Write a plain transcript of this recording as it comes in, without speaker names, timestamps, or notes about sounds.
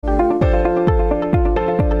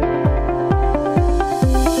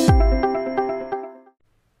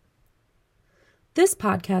This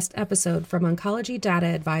podcast episode from Oncology Data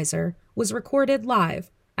Advisor was recorded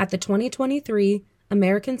live at the 2023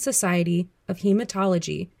 American Society of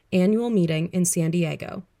Hematology annual meeting in San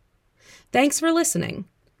Diego. Thanks for listening.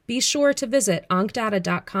 Be sure to visit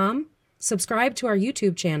oncdata.com, subscribe to our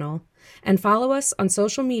YouTube channel, and follow us on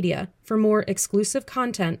social media for more exclusive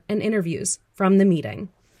content and interviews from the meeting.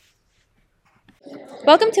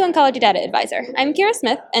 Welcome to Oncology Data Advisor. I'm Kira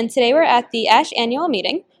Smith, and today we're at the ASH annual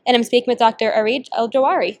meeting, and I'm speaking with Dr. Areej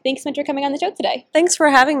El-Jawahri. Thanks so much for coming on the show today. Thanks for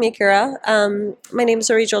having me, Kira. My name is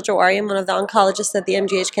Areej El-Jawahri. I'm one of the oncologists at the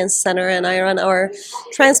MGH Cancer Center, and I run our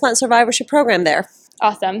transplant survivorship program there.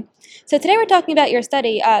 Awesome. So today we're talking about your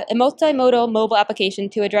study, a multimodal mobile application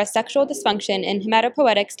to address sexual dysfunction in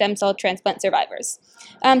hematopoietic stem cell transplant survivors.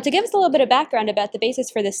 To give us a little bit of background about the basis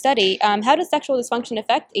for this study, how does sexual dysfunction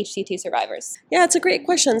affect HCT survivors? Yeah, it's a great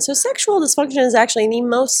question. So sexual dysfunction is actually the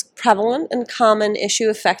most prevalent and common issue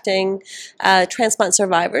affecting transplant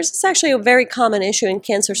survivors. It's actually a very common issue in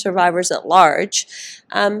cancer survivors at large.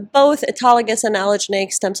 Both autologous and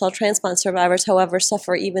allogeneic stem cell transplant survivors, however,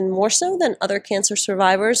 suffer even more so than other cancer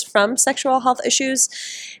survivors from sexual health issues.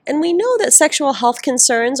 And we know that sexual health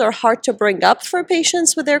concerns are hard to bring up for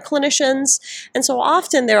patients with their clinicians, and so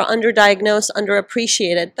often they're underdiagnosed,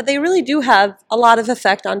 underappreciated, but they really do have a lot of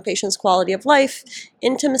effect on patients' quality of life,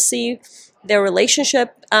 intimacy, their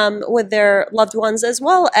relationship with their loved ones, as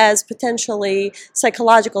well as potentially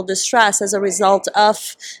psychological distress as a result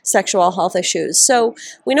of sexual health issues. So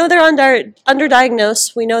we know they're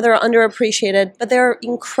underdiagnosed, we know they're underappreciated, but they're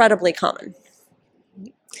incredibly common.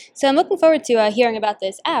 So I'm looking forward to hearing about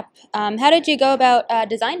this app. How did you go about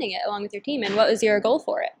designing it along with your team, and what was your goal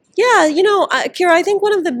for it? Yeah, Kira, I think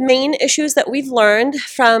one of the main issues that we've learned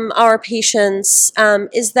from our patients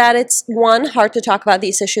is that it's, one, hard to talk about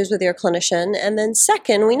these issues with your clinician, and then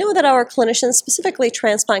second, we know that our clinicians, specifically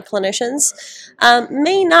transplant clinicians,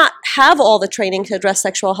 may not have all the training to address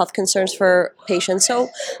sexual health concerns for patients. So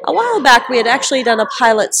a while back, we had actually done a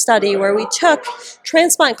pilot study where we took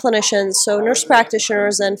transplant clinicians, so nurse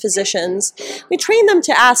practitioners and physicians, we trained them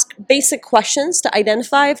to ask basic questions to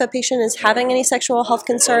identify if a patient is having any sexual health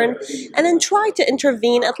concern, and then try to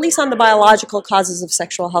intervene at least on the biological causes of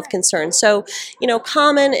sexual health concerns. So,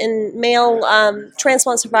 common in male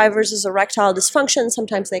transplant survivors is erectile dysfunction.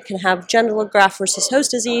 Sometimes they can have genital graft versus host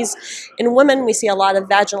disease. In women, we see a lot of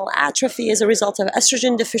vaginal atrophy as a result of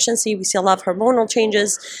estrogen deficiency. We see a lot of hormonal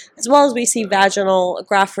changes, as well as we see vaginal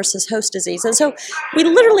graft versus host disease. And so we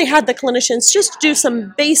literally had the clinicians just do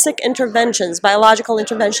some basic interventions, biological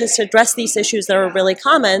interventions to address these issues that are really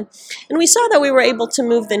common. And we saw that we were able to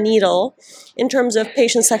move the needle in terms of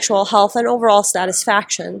patient sexual health and overall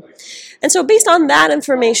satisfaction. And so based on that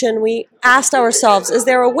information, we asked ourselves, is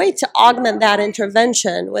there a way to augment that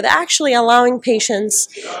intervention with actually allowing patients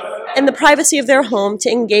in the privacy of their home to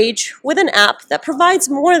engage with an app that provides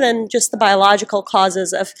more than just the biological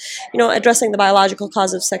causes of, addressing the biological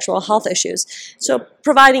cause of sexual health issues. So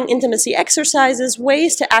providing intimacy exercises,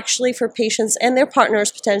 ways to actually, for patients and their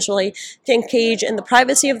partners potentially, to engage in the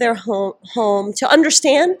privacy of their home to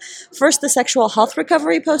understand first the sexual health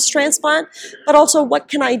recovery post-transplant, but also what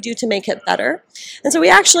can I do to make it better. And so we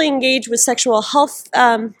actually engaged with sexual health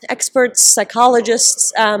experts,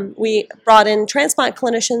 psychologists. We brought in transplant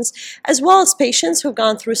clinicians, as well as patients who've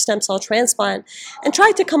gone through stem cell transplant, and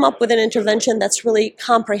tried to come up with an intervention that's really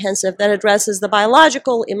comprehensive, that addresses the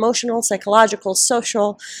biological, emotional, psychological,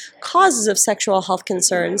 social causes of sexual health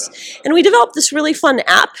concerns. And we developed this really fun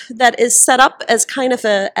app that is set up as kind of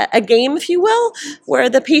a game, if you will, where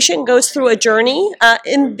the patient goes through a journey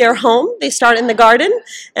in their home. They start in the garden,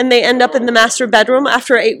 and they end up in the master bedroom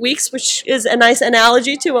after 8 weeks, which is a nice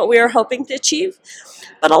analogy to what we are hoping to achieve.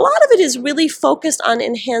 But a lot of it is really focused on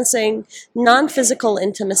enhancing non-physical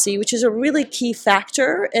intimacy, which is a really key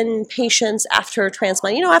factor in patients after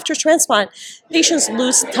transplant. After transplant, patients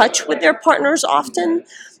lose touch with their partners often.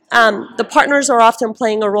 The partners are often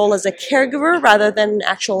playing a role as a caregiver rather than an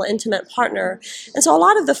actual intimate partner. And so a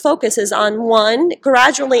lot of the focus is on, one,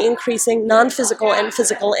 gradually increasing non-physical and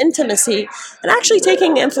physical intimacy, and actually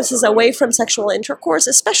taking emphasis away from sexual intercourse,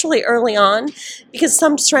 especially early on, because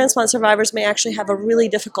some transplant survivors may actually have a really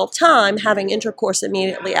difficult time having intercourse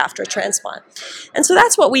immediately after transplant. And so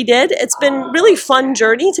that's what we did. It's been a really fun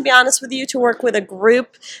journey, to be honest with you, to work with a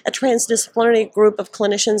transdisciplinary group of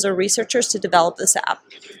clinicians or researchers to develop this app.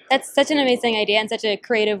 That's such an amazing idea and such a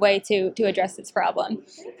creative way to address this problem.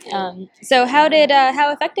 So how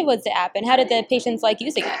effective was the app, and how did the patients like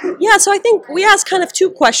using it? Yeah, so I think we asked kind of two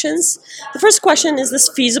questions. The first question, is this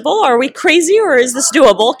feasible? Are we crazy, or is this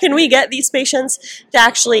doable? Can we get these patients to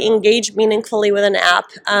actually engage meaningfully with an app?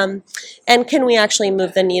 And can we actually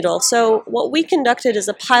move the needle? So what we conducted is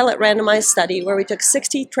a pilot randomized study where we took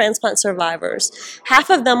 60 transplant survivors. Half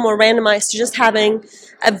of them were randomized to just having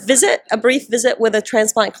a brief visit with a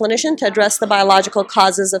transplant clinician to address the biological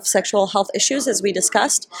causes of sexual health issues, as we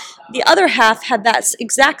discussed. The other half had that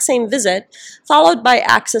exact same visit, followed by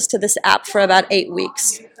access to this app for about 8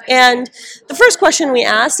 weeks. And the first question we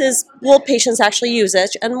asked is, will patients actually use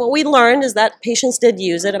it? And what we learned is that patients did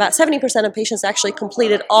use it. About 70% of patients actually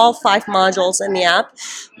completed all 5 modules in the app,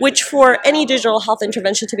 which for any digital health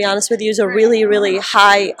intervention, to be honest with you, is a really, really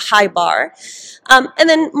high bar. And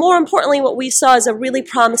then more importantly, what we saw is a really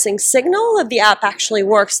promising signal that the app actually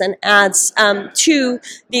works and adds to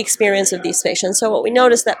the experience of these patients. So what we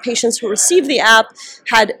noticed that patients who received the app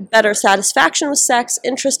had better satisfaction with sex,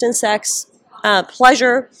 interest in sex,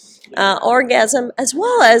 pleasure, orgasm, as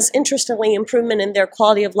well as, interestingly, improvement in their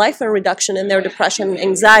quality of life and reduction in their depression and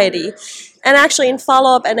anxiety. And actually, in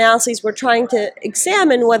follow-up analyses, we're trying to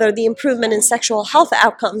examine whether the improvement in sexual health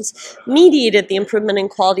outcomes mediated the improvement in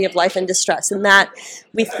quality of life and distress, and that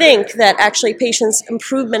we think that actually patients'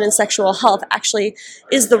 improvement in sexual health actually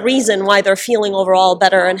is the reason why they're feeling overall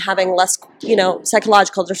better and having less,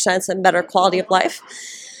 psychological distress and better quality of life.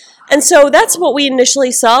 And so that's what we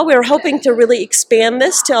initially saw. We were hoping to really expand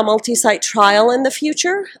this to a multi-site trial in the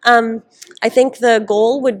future. I think the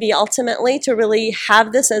goal would be ultimately to really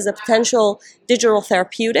have this as a potential digital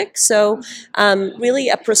therapeutic, so really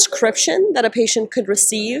a prescription that a patient could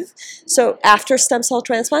receive, so after stem cell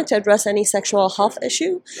transplant, to address any sexual health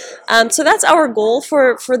issue. So that's our goal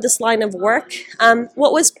for this line of work.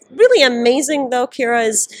 What was really amazing, though, Kira,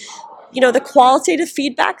 is the qualitative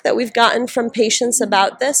feedback that we've gotten from patients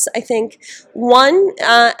about this. I think one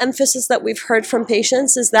emphasis that we've heard from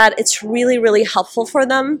patients is that it's really, really helpful for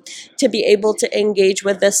them to be able to engage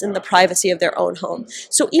with this in the privacy of their own home.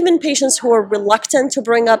 So even patients who are reluctant to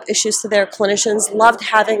bring up issues to their clinicians loved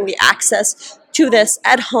having the access to this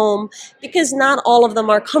at home, because not all of them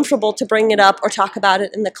are comfortable to bring it up or talk about it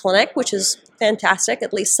in the clinic, which is fantastic.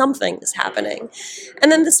 At least something is happening. And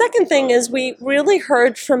then the second thing is we really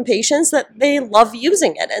heard from patients that they love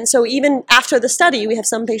using it. And so even after the study, we have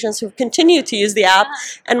some patients who continue to use the app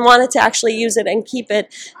and wanted to actually use it and keep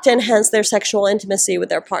it to enhance their sexual intimacy with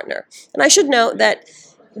their partner. And I should note that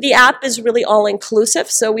the app is really all-inclusive,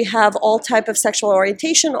 so we have all type of sexual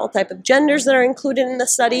orientation, all type of genders that are included in the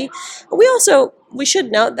study. We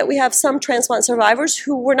should note that we have some transplant survivors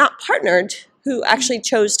who were not partnered, who actually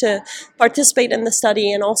chose to participate in the study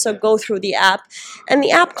and also go through the app. And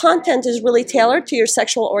the app content is really tailored to your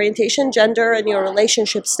sexual orientation, gender, and your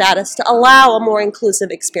relationship status to allow a more inclusive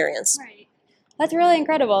experience. Right. That's really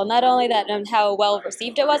incredible. Not only that how well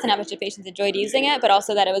received it was and how much the patients enjoyed using it, but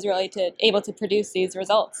also that it was really able to produce these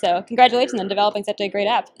results. So congratulations on developing such a great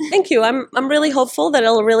app. Thank you. I'm really hopeful that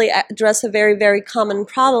it'll really address a very, very common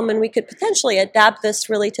problem, and we could potentially adapt this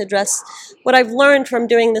really to address what I've learned from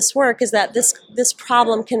doing this work is that this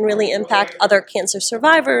problem can really impact other cancer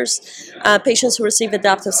survivors, patients who receive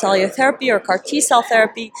adaptive cellular therapy or CAR T-cell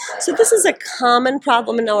therapy. So this is a common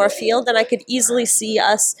problem in our field, and I could easily see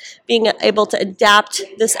us being able to adapt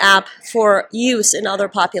this app for use in other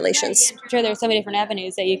populations. I'm sure there's so many different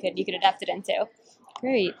avenues that you could adapt it into.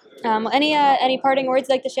 Great. Any parting words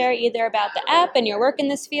you'd like to share, either about the app and your work in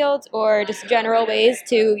this field, or just general ways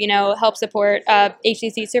to help support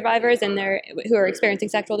HCC survivors and who are experiencing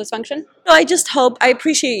sexual dysfunction? No, I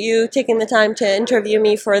appreciate you taking the time to interview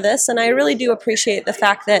me for this, and I really do appreciate the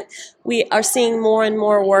fact that we are seeing more and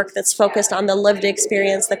more work that's focused on the lived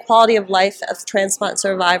experience, the quality of life of transplant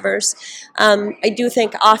survivors. I do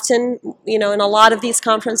think often, in a lot of these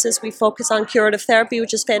conferences, we focus on curative therapy,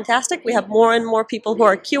 which is fantastic. We have more and more people who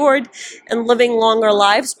are cured and living longer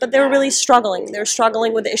lives, but they're really struggling. They're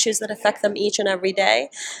struggling with the issues that affect them each and every day.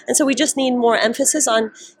 And so we just need more emphasis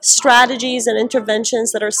on strategies and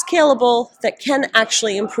interventions that are scalable, that can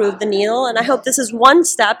actually improve the needle. And I hope this is one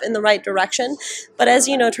step in the right direction. But as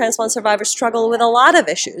you know, transplant survivors struggle with a lot of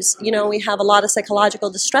issues. We have a lot of psychological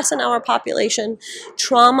distress in our population,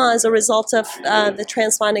 trauma as a result of the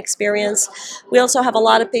transplant experience. We also have a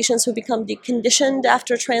lot of patients who become deconditioned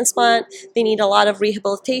after transplant. They need a lot of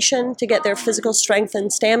rehabilitation to get their physical strength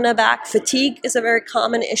and stamina back. Fatigue is a very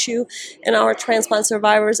common issue in our transplant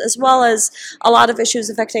survivors, as well as a lot of issues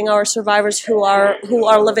affecting our survivors who are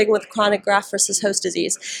living with chronic chronic graft versus host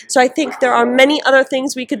disease. So I think there are many other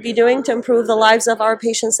things we could be doing to improve the lives of our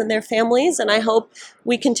patients and their families, and I hope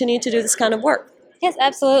we continue to do this kind of work. Yes,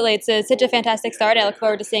 absolutely. It's such a fantastic start. I look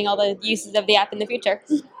forward to seeing all the uses of the app in the future.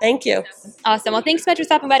 Thank you. Awesome. Well, thanks so much for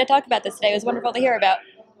stopping by to talk about this today. It was wonderful to hear about.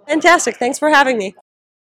 Fantastic. Thanks for having me.